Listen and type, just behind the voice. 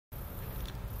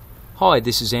Hi,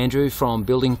 this is Andrew from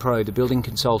Building Pro, the building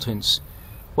consultants.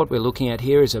 What we're looking at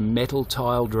here is a metal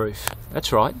tiled roof.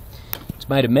 That's right, it's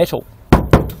made of metal.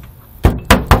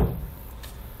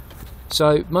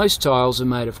 So most tiles are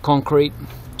made of concrete,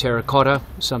 terracotta,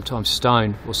 sometimes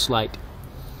stone or slate.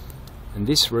 And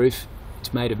this roof,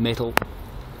 it's made of metal.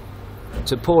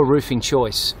 It's a poor roofing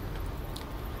choice.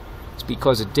 It's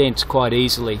because it dents quite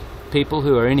easily. People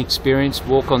who are inexperienced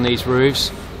walk on these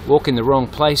roofs, walk in the wrong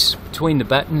place between the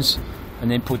battens, and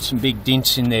then put some big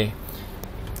dents in there.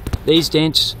 These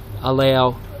dents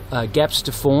allow gaps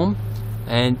to form,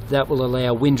 and that will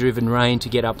allow wind-driven rain to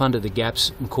get up under the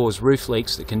gaps and cause roof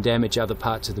leaks that can damage other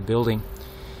parts of the building.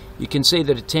 You can see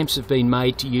that attempts have been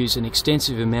made to use an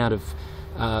extensive amount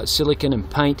of silicone and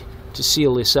paint to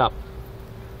seal this up.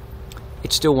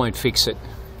 It still won't fix it.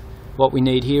 What we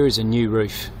need here is a new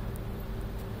roof.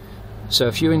 So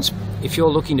if you're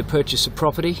looking to purchase a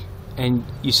property and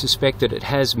you suspect that it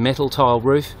has metal tile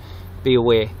roof, be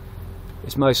aware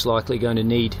it's most likely going to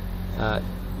need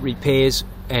repairs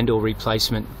and or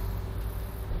replacement.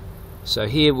 So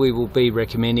here we will be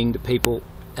recommending that people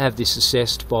have this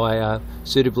assessed by a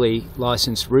suitably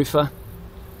licensed roofer,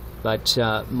 but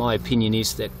my opinion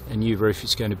is that a new roof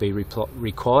is going to be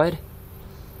required.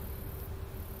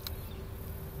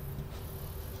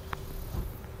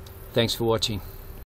 Thanks for watching.